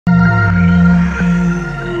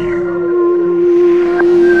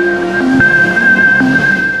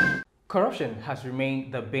Corruption has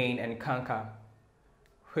remained the bane and canker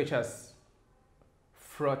which has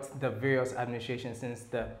fraught the various administrations since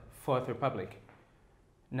the Fourth Republic.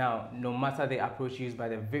 Now, no matter the approach used by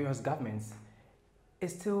the various governments, it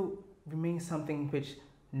still remains something which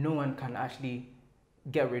no one can actually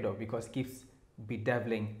get rid of because it keeps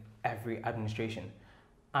bedeviling every administration.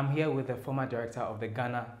 I'm here with the former director of the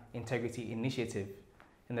Ghana Integrity Initiative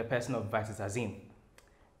in the person of Vitus Azeem,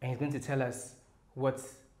 and he's going to tell us what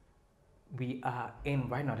we are in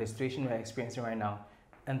right now, the situation we're experiencing right now,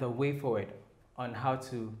 and the way forward on how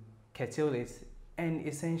to curtail it and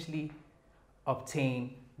essentially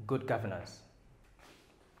obtain good governance.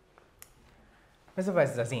 Mr.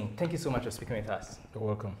 Vitus Azeem, thank you so much for speaking with us. You're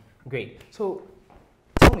welcome. Great. So,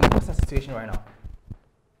 tell me, what's the situation right now?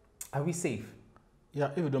 Are we safe? Yeah,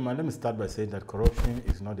 if you don't mind, let me start by saying that corruption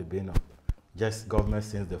is not the bane of just government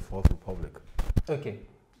since the Fourth Republic. Okay.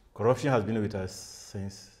 Corruption has been with us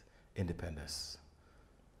since independence.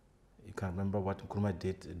 You can remember what Nkrumah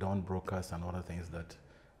did, dawn brokers and other things that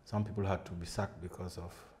some people had to be sacked because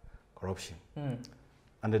of corruption.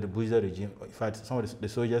 Under the Bourgeois regime, in fact, some of the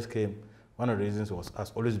soldiers came, one of the reasons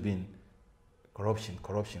has always been corruption,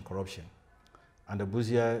 corruption, corruption. Under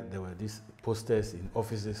Bourgeois, there were these posters in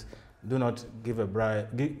offices, do not give a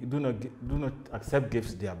bribe, do not accept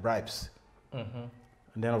gifts, they are bribes. And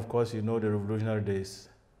then, of course, you know the revolutionary days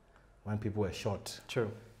when people were shot. True.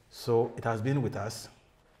 So it has been with us,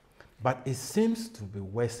 but it seems to be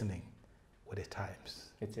worsening with the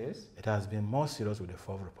times. It is? It has been more serious with the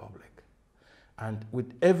Fourth Republic. And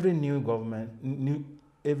with every new government,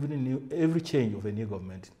 every change of a new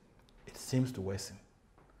government, it seems to worsen.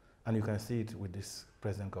 And you can see it with this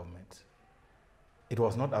present government. It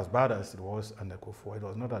was not as bad as it was under Akufo. It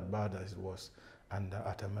was not as bad as it was under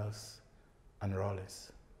Atamels and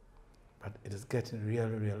Rawlings. But it is getting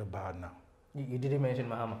really, really bad now. You didn't mention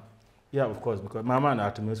Mahama. Yeah, of course, because Mahama and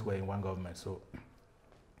Atamels were in one government. So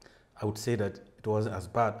I would say that it wasn't as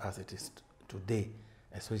bad as it is today,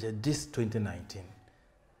 especially this 2019.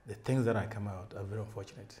 The things that are coming out are very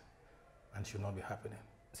unfortunate and should not be happening.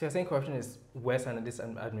 So you're saying corruption is worse under this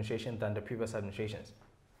administration than the previous administrations?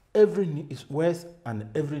 It's worse under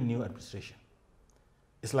every new administration.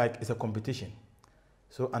 It's like it's a competition.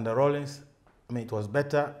 So under Rawlings, I mean, it was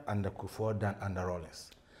better under Akufo than under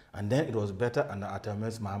Rawlings. And then it was better under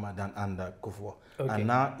Atamels Mahama than under Akufo. Okay. And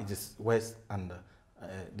now it is worse under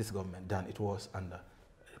this government than it was under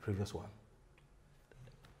the previous one.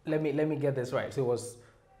 Let me get this right. So it was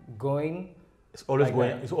going... It's always like going.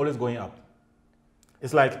 that. It's always going up.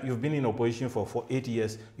 It's like you've been in opposition for 8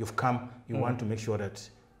 years. You've come. You want to make sure that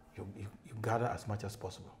you gather as much as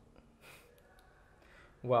possible.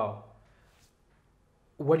 Wow.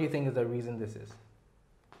 What do you think is the reason this is?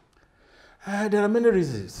 There are many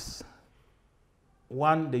reasons.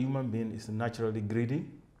 One, the human being is naturally greedy,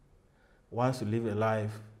 wants to live a life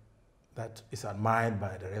that is admired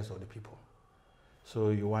by the rest of the people. So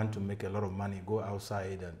you want to make a lot of money, go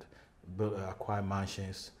outside and acquire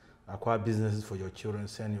mansions, acquire businesses for your children,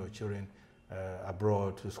 send your children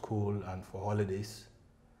abroad to school and for holidays.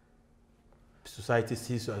 Society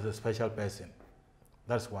sees you as a special person.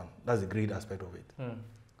 That's one. That's the greed aspect of it.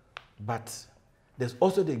 But there's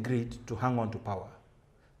also the greed to hang on to power,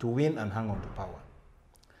 to win and hang on to power.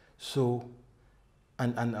 So,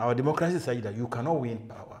 and our democracy says that you cannot win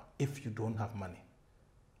power if you don't have money.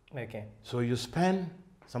 Okay. So you spend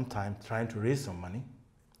some time trying to raise some money.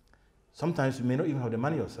 Sometimes you may not even have the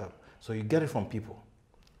money yourself. So you get it from people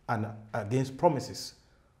and against promises.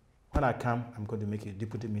 When I come, I'm going to make you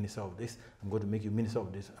deputy minister of this. I'm going to make you minister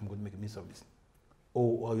of this. I'm going to make you minister of this.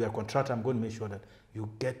 Or you're a contractor, I'm going to make sure that you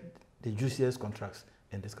get the juiciest contracts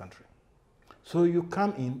in this country. So you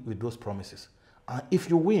come in with those promises. And if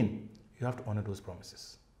you win, you have to honor those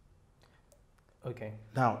promises. Okay.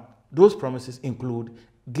 Now, those promises include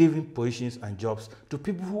giving positions and jobs to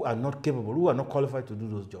people who are not capable, who are not qualified to do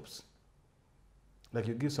those jobs. Like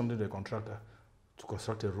you give something to a contractor to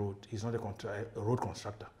construct a road. He's not a road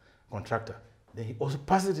contractor. Then he also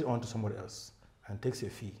passes it on to somebody else and takes a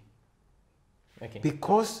fee. Okay.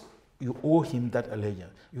 Because you owe him that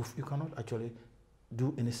allegiance. You cannot actually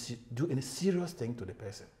do any serious thing to the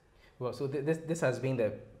person. Well, so this has been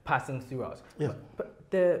the pattern throughout. Yeah. But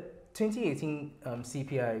the 2018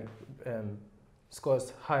 CPI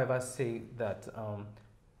scores, however, say that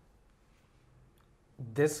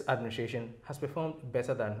this administration has performed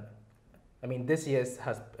better than, I mean, this year's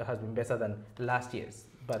has been better than last year's.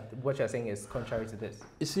 But what you're saying is contrary to this.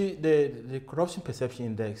 You see, the Corruption Perception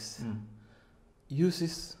Index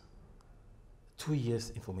uses 2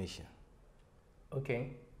 years information.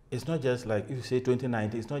 Okay. It's not just like, if you say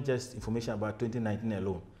 2019, it's not just information about 2019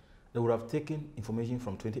 alone. they would have taken information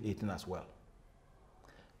from 2018 as well.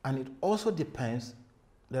 And it also depends,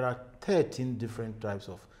 there are 13 different types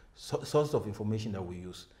of sources of information that we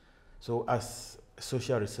use. So as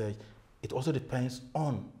social research, it also depends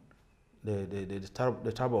on the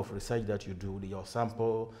type of research that you do, your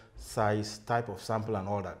sample size, type of sample and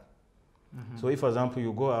all that. So if, for example,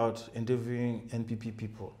 you go out interviewing NPP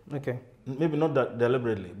people, okay, maybe not that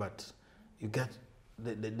deliberately, but you get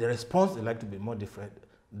the response they like to be more different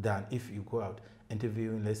than if you go out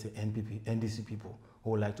interviewing, let's say, NDC people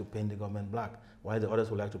who would like to paint the government black, while the others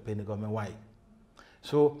would like to paint the government white.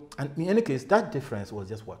 So, and in any case, that difference was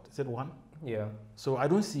just what? Is it one? Yeah. So I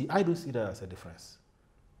don't see that as a difference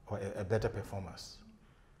or a better performance.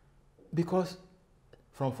 Because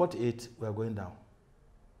from 48, we are going down.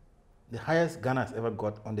 The highest Ghana has ever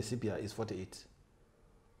got on the CPI is 48.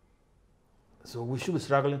 So we should be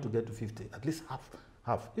struggling to get to 50, at least half.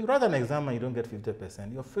 If you write an exam and you don't get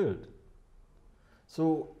 50%, you're failed.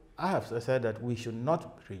 So I have said that we should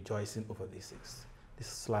not be rejoicing over these things, this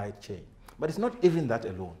slight change. But it's not even that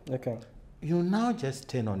alone. Okay. You now just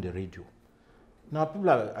turn on the radio. Now people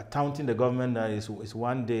are accounting the government that is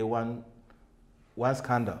one day, one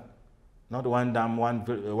scandal. Not one dam, one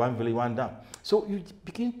village, one dam. So you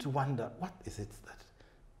begin to wonder, what is it that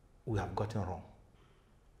we have gotten wrong?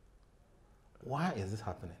 Why is this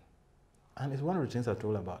happening? And it's one of the things I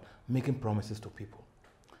told about, making promises to people.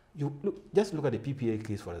 Just look at the PPA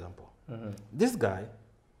case, for example. This guy,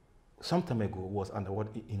 some time ago, was under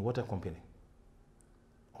in water company,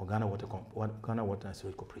 or Ghana Water and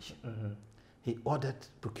Sewage Corporation. He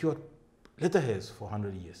procured letterheads for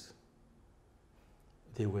 100 years.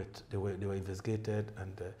 They were investigated,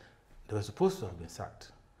 and they were supposed to have been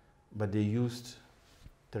sacked, but they used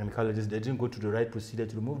technicalities. They didn't go to the right procedure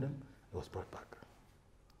to remove them. It was brought back.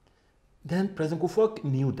 Then President Akufo-Addo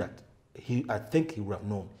knew that. I think he would have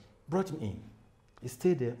known. Brought him in. He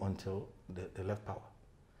stayed there until they left power.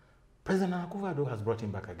 President Akufo-Addo has brought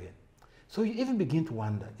him back again. So you even begin to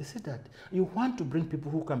wonder, is it that you want to bring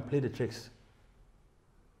people who can play the tricks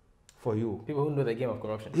for you? People who know the game of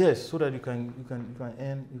corruption. Yes, so that you can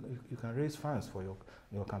raise funds for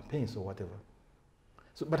your campaigns or whatever.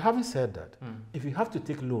 So, but having said that, if you have to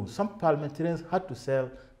take loans, some parliamentarians had to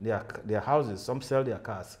sell their houses, some sell their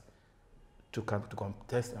cars to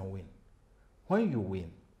contest and win. When you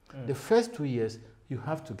win, the first 2 years, you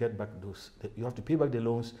have to get back you have to pay back the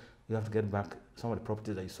loans, you have to get back some of the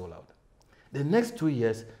properties that you sold out. The next 2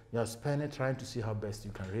 years, you are spending trying to see how best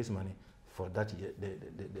you can raise money for that year,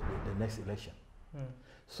 the next election.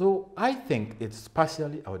 So I think it's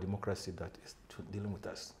partially our democracy that is dealing with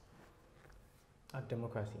us. Our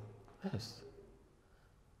democracy? Yes.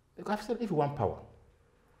 Because I've said if you want power,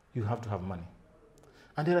 you have to have money.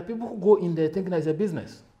 And there are people who go in there thinking that it's a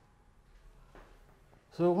business.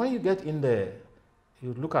 So when you get in there,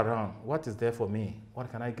 you look around, what is there for me?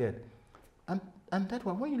 What can I get? And that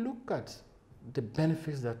one, when you look at the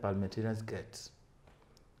benefits that parliamentarians get,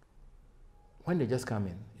 when they just come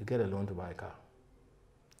in, you get a loan to buy a car.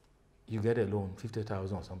 You get a loan,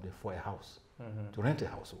 50,000 or something, for a house, to rent a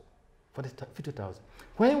household, for the 50,000.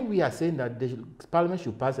 When we are saying that Parliament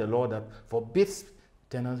should pass a law that forbids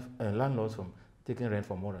tenants and landlords from taking rent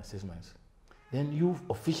for more than 6 months, then you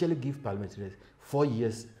officially give parliamentarians 4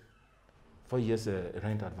 years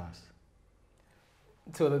rent advance.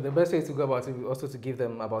 So the best way to go about it is also to give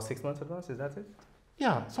them about 6 months advance, is that it?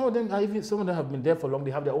 Yeah, some of them have been there for long,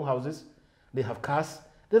 they have their own houses, they have cars,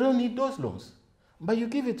 they don't need those loans. But you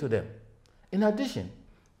give it to them. In addition,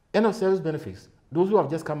 end of service benefits, those who have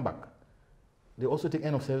just come back, they also take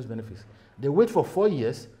end of service benefits. They wait for 4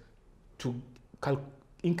 years to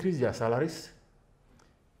increase their salaries,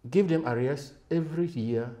 give them arrears every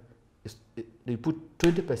year. They put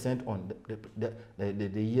 20% on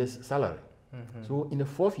the year's salary. So in the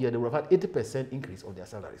 4th year, they will have had 80% increase of their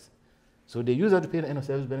salaries. So they use that to pay the end of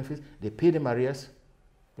service benefits, they pay them arrears,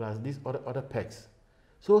 plus these other perks.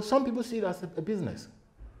 So some people see it as a business.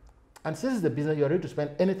 And since it's a business, you're ready to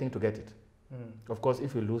spend anything to get it. Of course,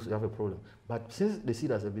 if you lose, you have a problem. But since they see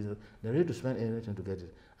it as a business, they're ready to spend anything to get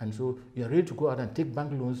it. And so you're ready to go out and take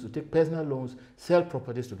bank loans, to take personal loans, sell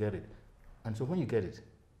properties to get it. And so when you get it,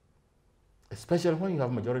 especially when you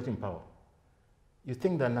have majority in power, you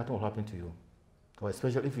think that nothing will happen to you. Or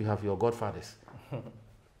especially if you have your godfathers.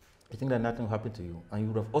 You think that nothing will happen to you. And you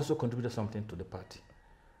would have also contributed something to the party.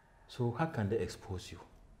 So how can they expose you?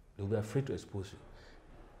 They'll be afraid to expose you.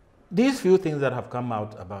 These few things that have come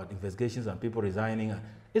out about investigations and people resigning,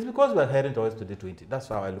 it's because we're heading towards 2020. That's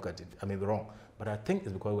how I look at it. I may be wrong, but I think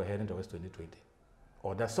it's because we're heading towards 2020.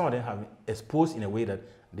 Or that some of them have been exposed in a way that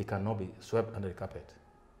they cannot be swept under the carpet.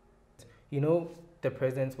 You know, the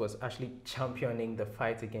president was actually championing the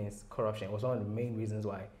fight against corruption. It was one of the main reasons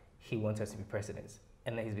why he wanted to be president,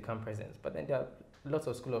 and then he's become president. But then there are lots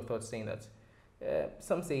of school of thought saying that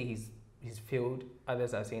some say he's failed,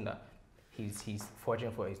 others are saying that he's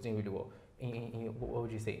forging for it, he's doing really well. What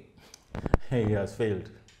would you say? He has failed.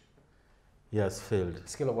 He has failed.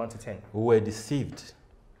 Scale of 1 to 10. We were deceived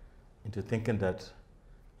into thinking that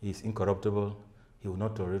he's incorruptible, he will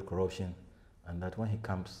not tolerate corruption, and that when he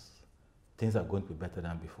comes, things are going to be better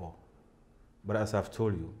than before. But as I've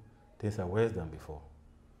told you, things are worse than before.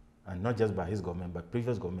 And not just by his government, but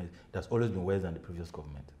previous government, it has always been worse than the previous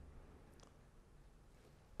government.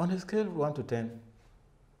 On a scale of 1 to 10,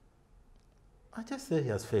 I just say he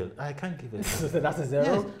has failed. I can't give it. So that's a 0?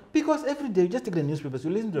 Yes, because every day you just take the newspapers,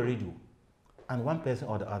 you listen to the radio, and one person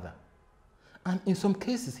or the other. And in some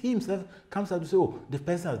cases, he himself comes out to say, oh, the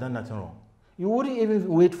person has done nothing wrong. You wouldn't even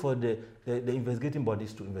wait for the investigating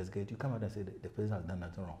bodies to investigate. You come out and say the person has done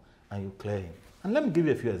nothing wrong, and you clear him. And let me give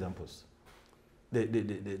you a few examples.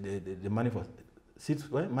 The money for seats,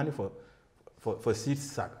 money for seats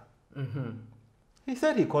saga. Mm-hmm. He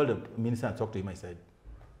said he called the minister and talked to him. I said,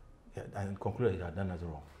 yeah, and concluded he had done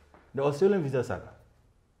nothing wrong. The Australian visa saga.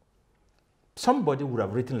 Somebody would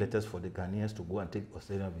have written letters for the Ghanaians to go and take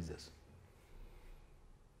Australian visas.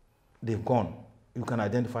 They've gone. You can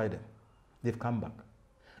identify them. They've come back.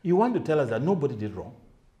 You want to tell us that nobody did wrong?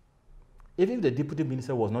 Even if the deputy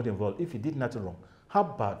minister was not involved, if he did nothing wrong, how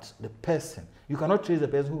about the person? You cannot trace the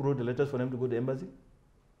person who wrote the letters for them to go to the embassy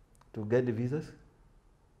to get the visas?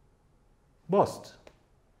 Bust.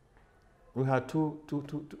 We had two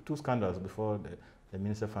scandals before the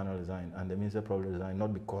minister finally resigned, and the minister probably resigned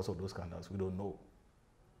not because of those scandals. We don't know.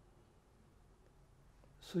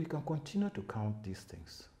 So you can continue to count these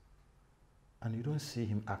things, and you don't see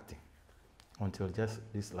him acting until just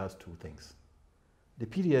these last two things. The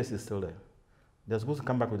PDS is still there. They're supposed to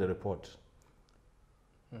come back with a report.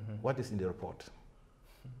 Mm-hmm. What is in the report?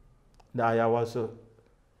 The ayahuasca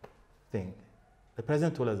thing. The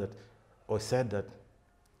president told us that, or said that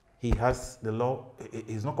he has the law,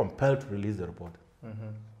 he's not compelled to release the report. Mm-hmm.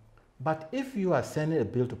 But if you are sending a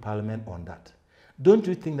bill to Parliament on that, don't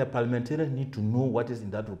you think that parliamentarians need to know what is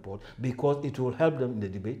in that report because it will help them in the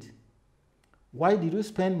debate? Why did you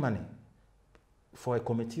spend money for a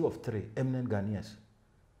committee of 3 eminent Ghanaians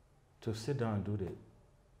to sit down and do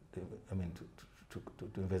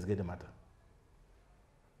to investigate the matter?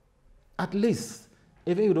 At least,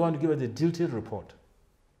 if you don't want to give us a detailed report,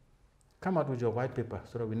 come out with your white paper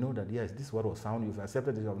so that we know that, yes, this is what was found, you've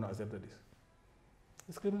accepted this, you have not accepted this.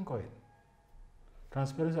 It's screaming coin.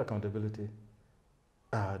 Transparency, accountability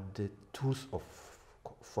are the tools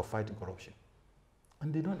for fighting corruption.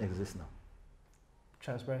 And they don't exist now.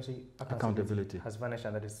 Transparency, accountability has vanished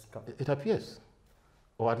under this government. It appears.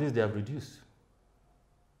 Or at least they have reduced.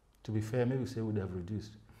 To be fair, maybe we say would have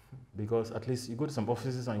reduced. Because at least you go to some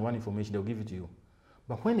offices and you want information, they'll give it to you.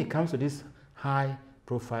 But when it comes to these high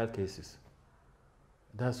profile cases,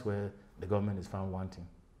 that's where the government is found wanting.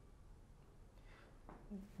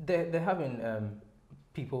 There have been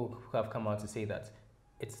people who have come out to say that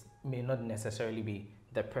it may not necessarily be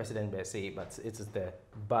the president per se, but it's the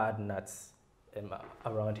bad nuts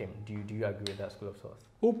around him. Do you agree with that school of thought?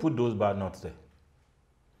 Who put those bad nuts there?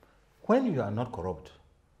 When you are not corrupt,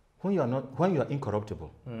 when you are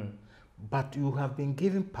incorruptible, but you have been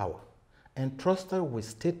given power and trusted with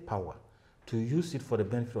state power to use it for the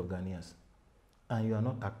benefit of Ghanaians, and you are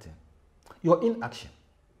not acting, your inaction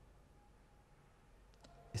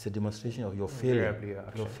is a demonstration of your failure,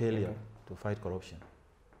 to fight corruption.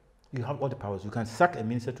 You have all the powers. You can sack a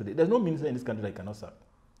minister today. There's no minister in this country that you cannot sack.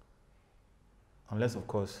 Unless, of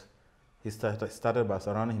course, he started by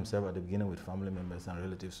surrounding himself at the beginning with family members and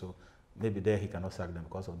relatives, so maybe there he cannot sack them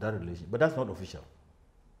because of that relation. But that's not official.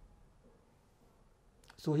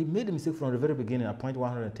 So he made a mistake from the very beginning, appoint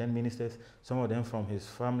 110 ministers, some of them from his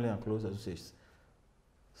family and close associates.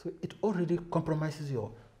 So it already compromises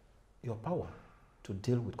your power to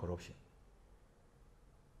deal with corruption.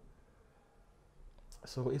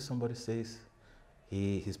 So if somebody says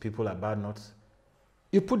his people are bad nuts,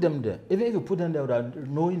 you put them there. Even if you put them there without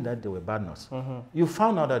knowing that they were bad nuts, you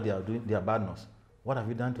found out that they are bad nuts. What have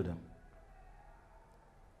you done to them?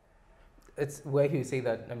 It's where you say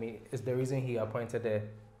that, it's the reason he appointed a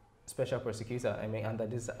special prosecutor. Under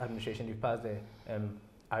this administration, he passed the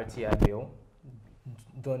RTI bill.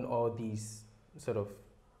 Don't all these sort of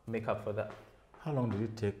make up for that? How long did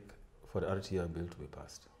it take for the RTI bill to be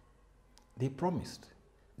passed? They promised.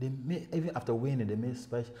 They made, even after winning, they made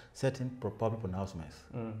certain public pronouncements.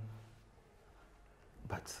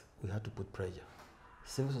 But we had to put pressure.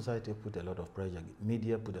 Civil society put a lot of pressure.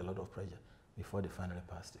 Media put a lot of pressure. before they finally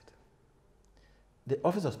passed it. The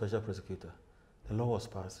Office of Special Prosecutor, the law was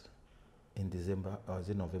passed in December, or is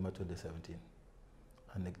it November 2017,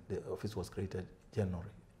 and the office was created January.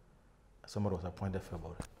 Somebody was appointed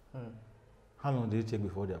February. How long did it take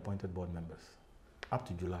before they appointed board members? Up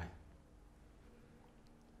to July.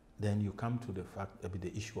 Then you come to the fact,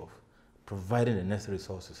 the issue of providing the necessary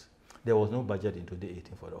resources. There was no budget in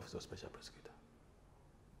 2018 for the Office of Special Prosecutor.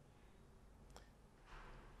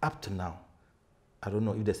 Up to now, I don't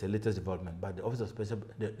know if there's a latest development, but the Office of Special,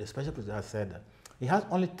 the Special Prosecutor has said that he has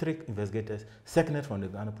only 3 investigators seconded from the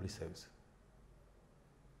Ghana Police Service.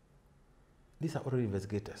 These are already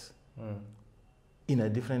investigators in a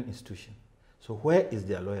different institution. So where is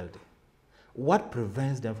their loyalty? What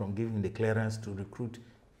prevents them from giving the clearance to recruit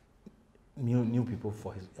new people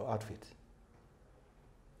for his outfit?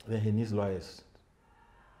 Then he needs lawyers.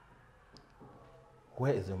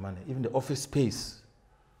 Where is the money? Even the office space.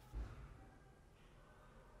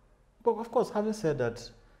 But of course, having said that,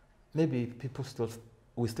 maybe people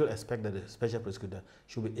we still expect that the special prosecutor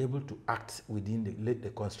should be able to act within the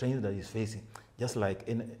constraints that he's facing. Just like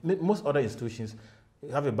in most other institutions, you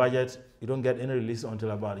have a budget, you don't get any release until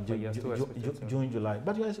about June, July.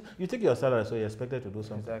 But you take your salary, so you're expected to do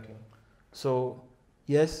something. Exactly. So,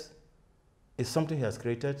 yes, it's something he has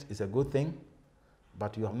created, it's a good thing,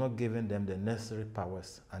 but you have not given them the necessary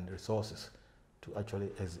powers and resources to actually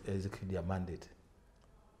execute their mandate.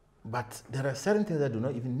 But there are certain things that do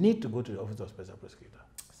not even need to go to the Office of Special Prosecutor.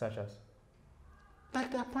 Such as?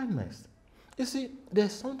 Like the appointments. You see,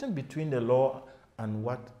 there's something between the law and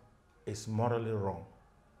what is morally wrong.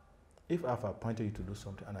 If I've appointed you to do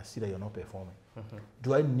something and I see that you're not performing,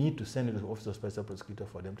 do I need to send you to the Office of Special Prosecutor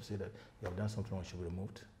for them to say that you have done something wrong, should be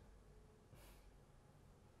removed?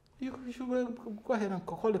 You should go ahead and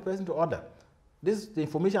call the person to order. This is the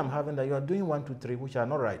information I'm having that you are doing 1, 2, 3, which are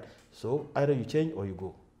not right. So either you change or you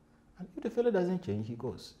go. And if the fellow doesn't change, he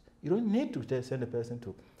goes. You don't need to send the person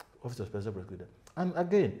to Office of Special Prosecutor. And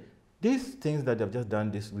again, these things that they've just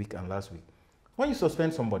done this week and last week, when you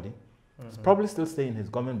suspend somebody, he's probably still staying in his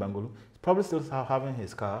government bungalow, he's probably still having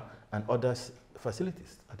his car and other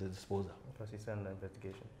facilities at his disposal. Because he's under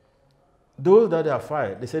investigation. Those that are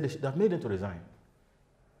fired, they said they've made them to resign.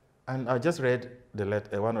 And I just read the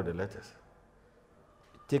one of the letters.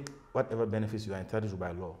 Take whatever benefits you are entitled to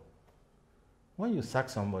by law. When you sack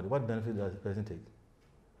somebody, what benefit does the person take?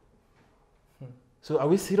 So are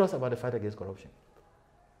we serious about the fight against corruption?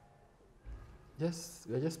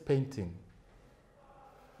 We're just painting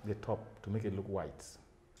the top to make it look white.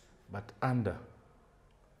 But under,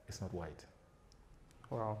 it's not white.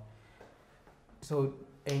 Wow. So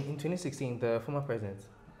in 2016, the former president,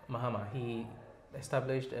 Mahama, he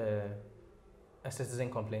established a citizen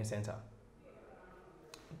complaint center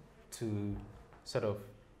to sort of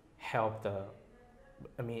help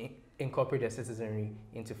incorporate the citizenry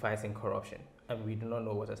into fighting corruption. And we do not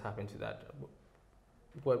know what has happened to that.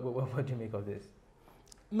 What do you make of this?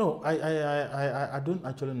 No, I don't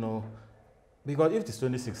actually know. Because if it's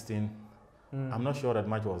 2016, I'm not sure that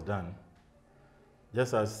much was done.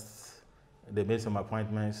 Just as they made some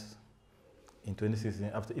appointments in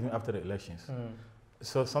 2016, even after the elections.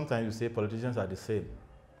 So sometimes you say politicians are the same.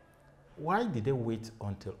 Why did they wait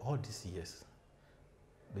until all these years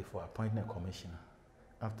before appointing a commissioner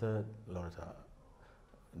after Loretta,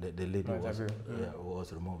 the lady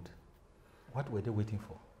was removed? What were they waiting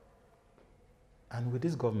for? And with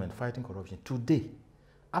this government fighting corruption, today,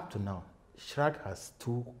 up to now, SHRAG has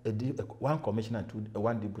one commissioner and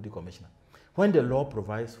one deputy commissioner. When the law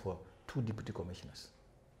provides for 2 deputy commissioners,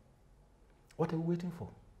 what are we waiting for?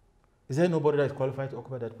 Is there nobody that is qualified to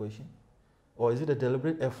occupy that position? Or is it a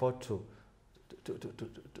deliberate effort to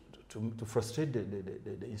frustrate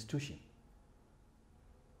the institution?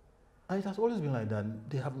 And it has always been like that.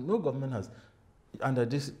 No government has, under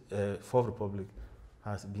this Fourth Republic,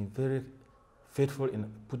 has been very faithful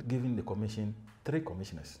in giving the commission 3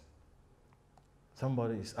 commissioners.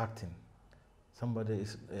 Somebody is acting, somebody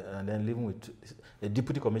is, and then leaving with a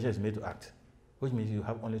deputy commissioner is made to act, which means you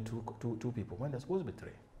have only two people when there's supposed to be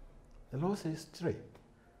 3. The law says 3.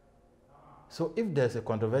 So if there's a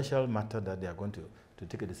controversial matter that they are going to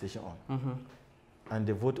take a decision on, and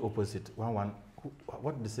they vote opposite, 1-1,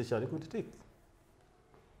 what decision are they going to take?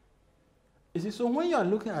 You see, so when you are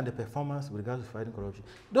looking at the performance with regards to fighting corruption,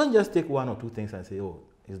 don't just take 1 or 2 things and say, oh,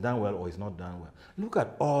 it's done well or it's not done well. Look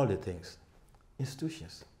at all the things.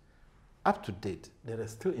 Institutions. Up to date, there are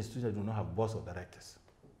still institutions that do not have boards of directors.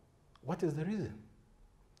 What is the reason?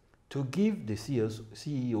 To give the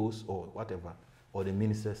CEOs or whatever, or the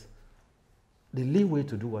ministers, the leeway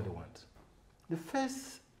to do what they want. The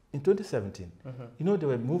first, in 2017, there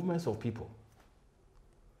were movements of people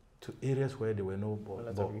to areas where there were no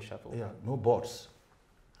Let's reshuffle. yeah, no boards.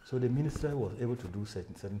 So the minister was able to do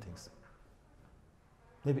certain things.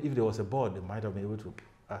 Maybe if there was a board, they might have been able to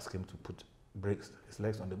ask him to put his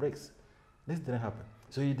legs on the brakes. This didn't happen.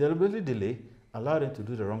 So he deliberately delayed, allowed them to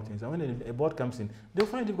do the wrong things. And when a board comes in, they'll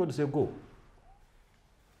find it difficult to say go.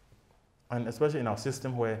 And especially in our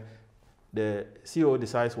system where the CEO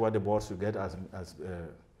decides what the board should get as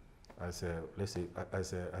let's say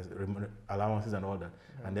allowances and all that,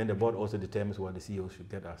 and then the board also determines what the CEO should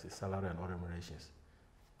get as his salary and other remunerations.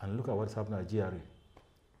 And look at what's happening at GRA,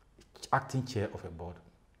 acting chair of a board.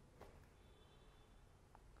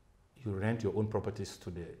 You rent your own properties to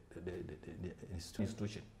the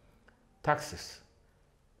institution. Taxes.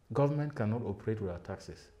 Government cannot operate without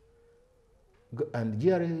taxes. And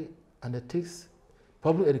GRA undertakes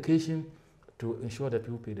public education to ensure that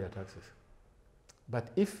people pay their taxes. But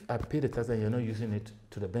if I pay the tax and you're not using it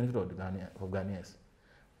to the benefit of Ghanaians,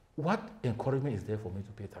 what encouragement is there for me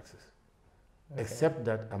to pay taxes? Okay. Except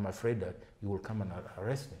that I'm afraid that you will come and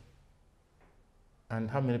arrest me. And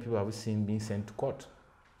how many people have we seen being sent to court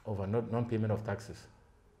over non-payment of taxes?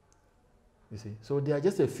 You see, so there are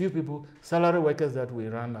just a few people, salary workers that we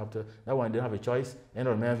run after. That one, they don't have a choice. End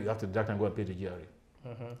of the month, you have to deduct and go and pay the GRA.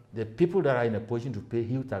 The people that are in a position to pay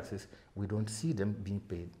huge taxes, we don't see them being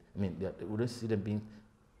paid. I mean, we don't see them being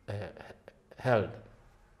held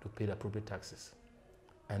to pay the appropriate taxes.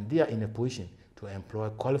 And they are in a position to employ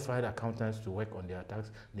qualified accountants to work on their tax,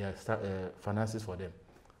 their finances for them.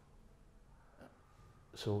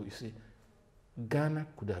 So you see, Ghana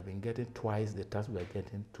could have been getting twice the tax we are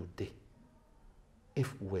getting today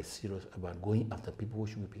if we're serious about going after people who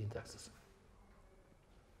should be paying taxes.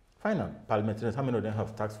 Final parliamentarians, how many of them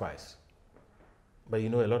have tax files? But you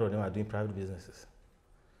know, a lot of them are doing private businesses.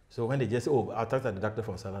 So when they just say, oh, our tax are deducted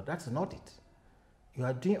from salary, that's not it. You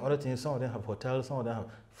are doing other things. Some of them have hotels, some of them have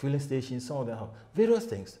filling stations, some of them have various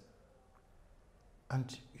things.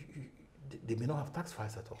 And they may not have tax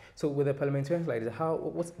files at all. So with the parliamentarians like this,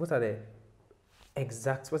 what's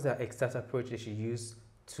the exact approach they should use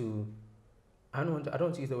to, I don't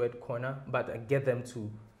want to use the word corner, but get them to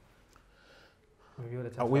review the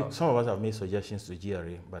tax files? Some of us have made suggestions to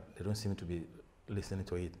GRA, but they don't seem to be listening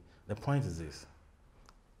to it. The point is this.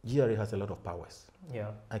 GRA has a lot of powers. Yeah.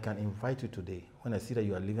 I can invite you today, when I see that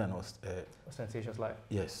you are living an ostentatious life.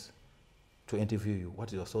 Yes. To interview you. What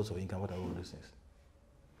is your source of income? What are all those things?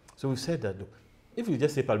 So we said that, look, if you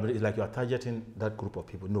just say parliament, it's like you are targeting that group of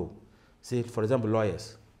people. No. Say, for example,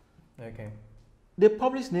 lawyers. Okay. They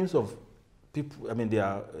publish names of people, I mean, they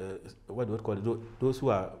are, what do we call it? Those who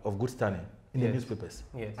are of good standing in the newspapers.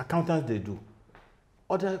 Yes. Accountants, they do.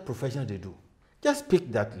 Other professionals, they do. Just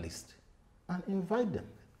pick that list and invite them.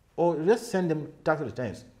 Or just send them tax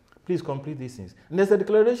returns. Please complete these things. And there's a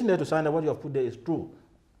declaration there to sign that what you have put there is true.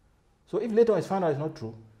 So if later on it's found out it's not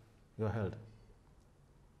true, you're held.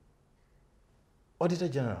 Auditor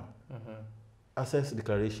General, assess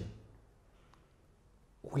declaration.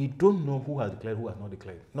 We don't know who has declared, who has not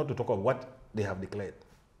declared. Not to talk about what they have declared.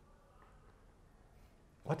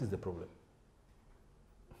 What is the problem?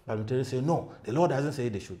 Parliamentarians say, no, the law doesn't say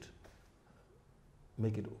they should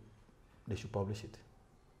make it, they should publish it.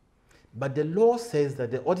 But the law says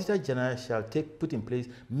that the Auditor General shall put in place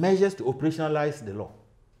measures to operationalize the law.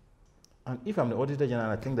 And if I'm the Auditor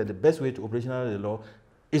General, I think that the best way to operationalize the law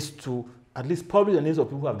is to at least publish the names of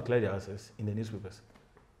people who have declared their assets in the newspapers.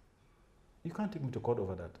 You can't take me to court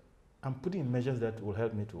over that. I'm putting in measures that will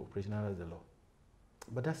help me to operationalize the law.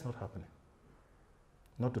 But that's not happening.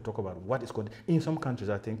 Not to talk about what is called, in some countries,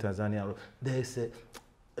 I think Tanzania, there is a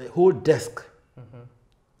whole desk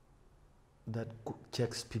that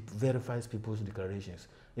checks, verifies people's declarations.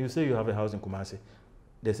 If you say you have a house in Kumasi,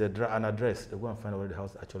 there's an address, they go and find out where the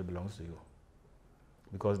house actually belongs to you.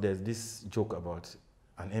 Because there's this joke about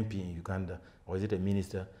an MP in Uganda, or is it a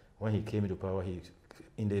minister, when he came into power,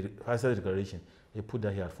 in the asset declaration, he put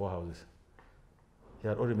that he had 4 houses. He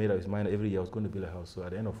had already made up his mind every year I was going to build a house, so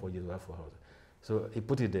at the end of 4 years, we have 4 houses. So he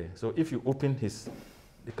put it there. So if you open his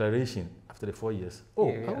declaration after the 4 years, I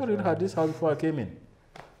already had this house before I came in.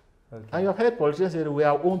 Okay. And you've heard politicians say, we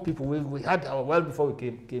are our own people, we had our wealth before we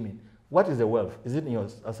came in. What is the wealth? Is it in your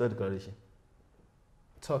asset declaration?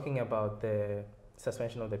 Talking about the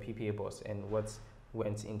suspension of the PPA boss and what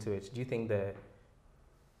went into it, do you think the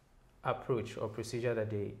approach or procedure that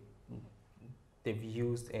they've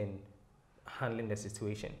used in handling the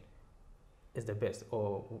situation is the best,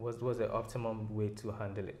 or was the optimum way to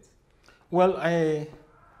handle it? Well,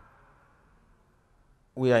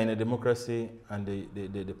 we are in a democracy, and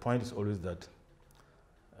the point is always that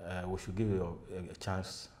we should give you a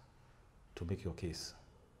chance to make your case.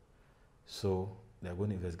 So they're going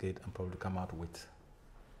to investigate and probably come out with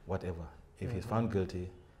whatever. If he's found guilty,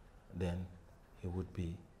 then he would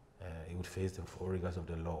be, he would face the full rigors of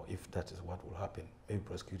the law, if that is what will happen, maybe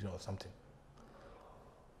prosecuting or something.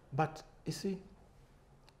 But you see,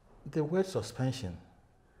 the word suspension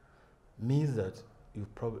means that you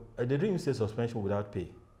probably, they didn't even say suspension without pay,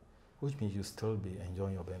 which means you still be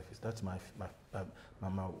enjoying your benefits. That's my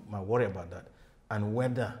worry about that. And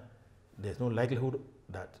whether there's no likelihood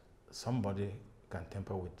that somebody can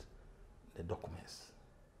tamper with the documents.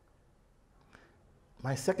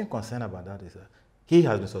 My second concern about that is that he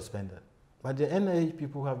has been suspended, but the NIH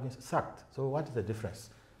people have been sacked. So what is the difference?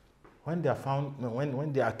 When they are found,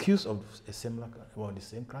 when they are accused of a similar, well, the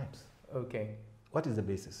same crimes. Okay. What is the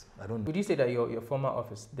basis? I don't know. Would you say that your former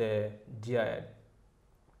office, the GIA,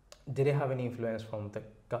 did it have any influence from the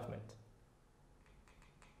government?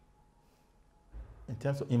 In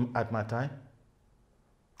terms of, at my time?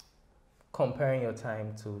 Comparing your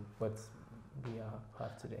time to what we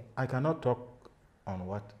have today. I cannot talk on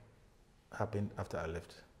what happened after I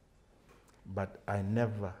left, but I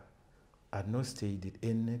never, at no stage did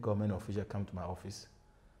any government official come to my office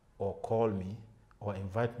or call me or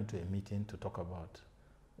invite me to a meeting to talk about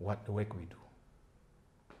what the work we do.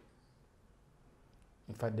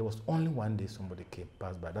 In fact, there was only one day somebody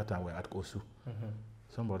passed by. That time we were at Kosu.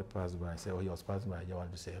 Somebody passed by and said, oh, he was passing by, I just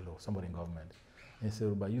wanted to say hello, somebody in government. And he said,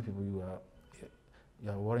 oh, but you people, you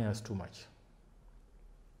are worrying us too much.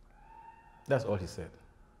 That's all he said.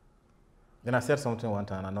 Then I said something one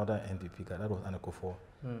time, another NPP guy, that was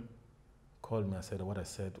Akufo-Addo, called me and said what I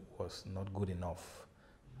said was not good enough.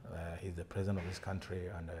 He's the president of this country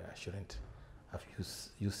and I shouldn't have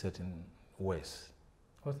used certain words.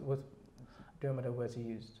 What do you remember the words you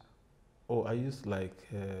used? Oh, I used like,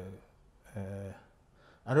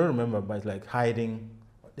 I don't remember, but it's like hiding.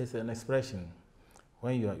 There's an expression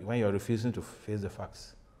when you're refusing to face the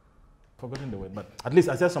facts. Forgotten the word, but at least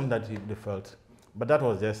I said something that they felt. But that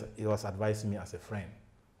was just, he was advising me as a friend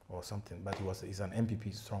or something, but he's an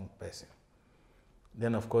MPP strong person.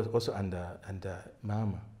 Then of course also under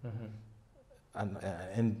Mahama,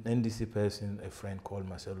 an NDC person, a friend called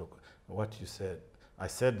me and said, look, what you said, I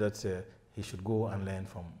said that he should go and learn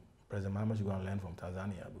from, President Mahama should go and learn from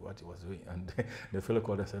Tanzania what he was doing. And the fellow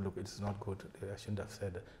called and said, look, it's not good, I shouldn't have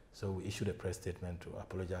said that. So we issued a press statement to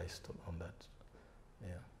apologize on that.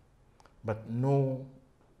 Yeah. But no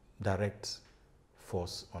direct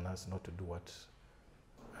force on us not to do what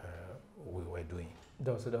we were doing.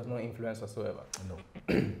 So there was no influence whatsoever? No.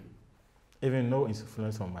 Even no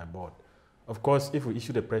influence from my board. Of course, if we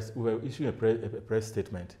issued a press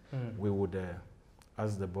statement, we would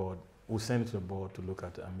ask the board, we'll send it to the board to look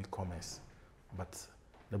at and make comments. But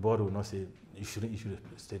the board will not say, you shouldn't issue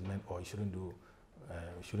a statement or you shouldn't do,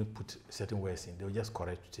 you shouldn't put certain words in. They'll just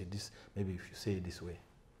correct, say this, maybe if you say it this way.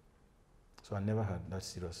 So I never had that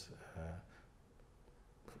serious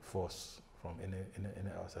force from any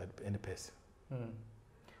outside, any person.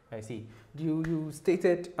 I see. You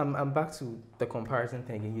stated, I'm back to the comparison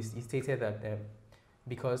thing. You stated that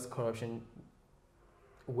because corruption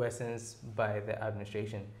worsens by the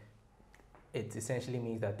administration, it essentially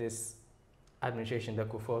means that this administration, the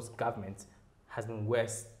Akufo's government, has been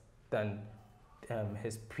worse than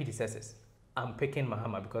his predecessors. I'm picking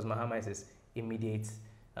Mahama because Mahama is his immediate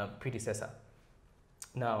predecessor.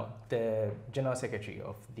 Now, the General Secretary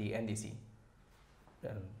of the NDC,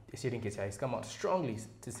 has come out strongly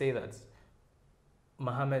to say that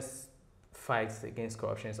Mahama's fights against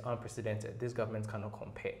corruption is unprecedented. This government cannot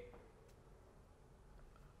compare.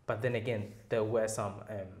 But then again, there were some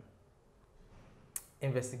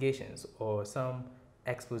investigations or some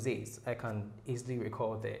exposés. I can easily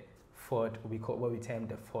recall the Ford, what we termed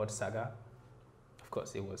the Ford saga. Of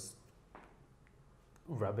course, it was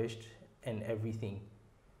rubbished and everything.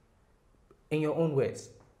 In your own words,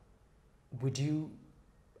 would you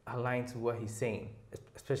align to what he's saying,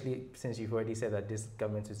 especially since you've already said that this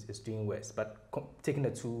government is doing worse, but taking the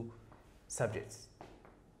two subjects,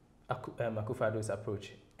 Akufo-Addo's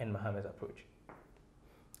approach and Mahama's approach?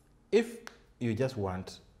 If you just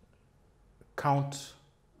want count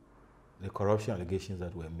the corruption allegations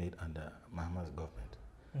that were made under Mahama's government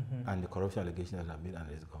and the corruption allegations that are made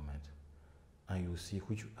under his government, and you see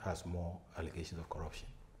which has more allegations of corruption,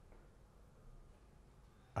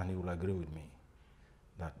 and you will agree with me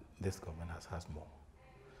that this government has more.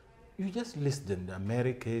 You just list them, the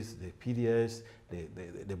Americas, the PDS,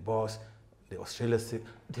 the BOSS, the Australia,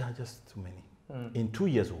 there are just too many. In 2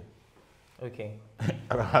 years old. Okay.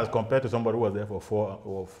 As compared to somebody who was there for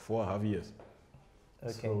 4.5 years.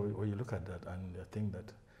 Okay. So when you look at that, and I think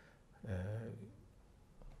that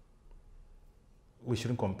we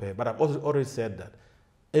shouldn't compare. But I've also already said that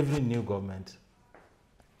every new government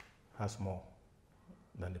has more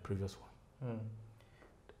than the previous one.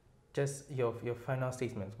 Just your final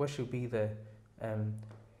statement. What should be the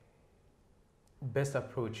best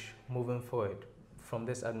approach moving forward from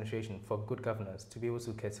this administration for good governance to be able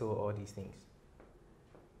to curtail all these things?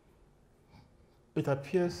 It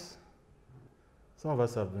appears some of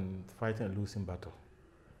us have been fighting a losing battle.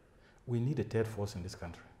 We need a third force in this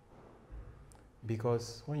country.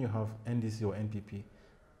 Because when you have NDC or NPP,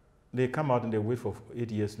 they come out and they wait for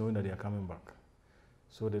 8 years knowing that they are coming back.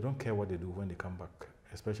 So they don't care what they do when they come back,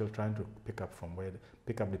 especially trying to pick up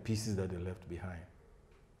the pieces that they left behind.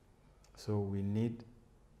 So we need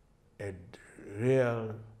a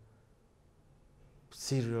real,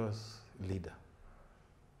 serious leader.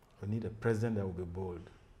 We need a president that will be bold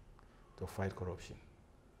to fight corruption.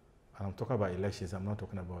 And I'm talking about elections, I'm not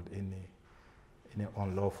talking about any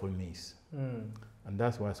unlawful means. And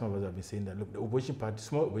that's why some of us have been saying that, look, the opposition party,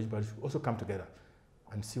 small opposition parties should also come together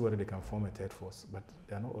and see whether they can form a third force. But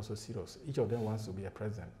they are not also serious. Each of them wants to be a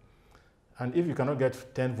president. And if you cannot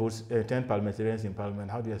get 10 votes, 10 parliamentarians in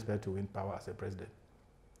parliament, how do you expect to win power as a president?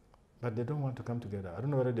 But they don't want to come together. I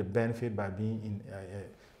don't know whether they benefit by being in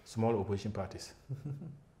small opposition parties.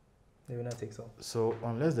 They will not take so. So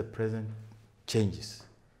unless the president changes,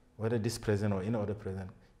 whether this president or any other president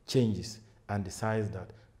changes and decides that,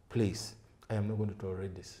 please, I am not going to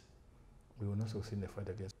tolerate this, we will not succeed in the fight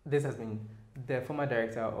against. This has been the former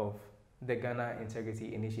director of the Ghana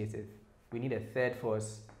Integrity Initiative. We need a third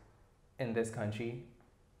force in this country,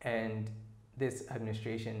 and this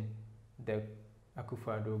administration, the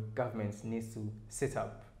Akufo-Addo government, needs to sit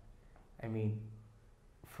up. I mean,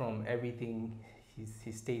 from everything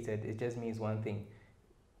he stated, it just means one thing.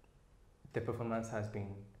 The performance has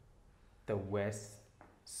been the worst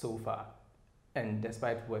so far. And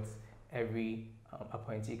despite what every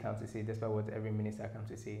appointee comes to say, despite what every minister comes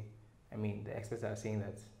to say, I mean, the experts are saying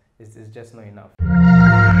that it's just not enough.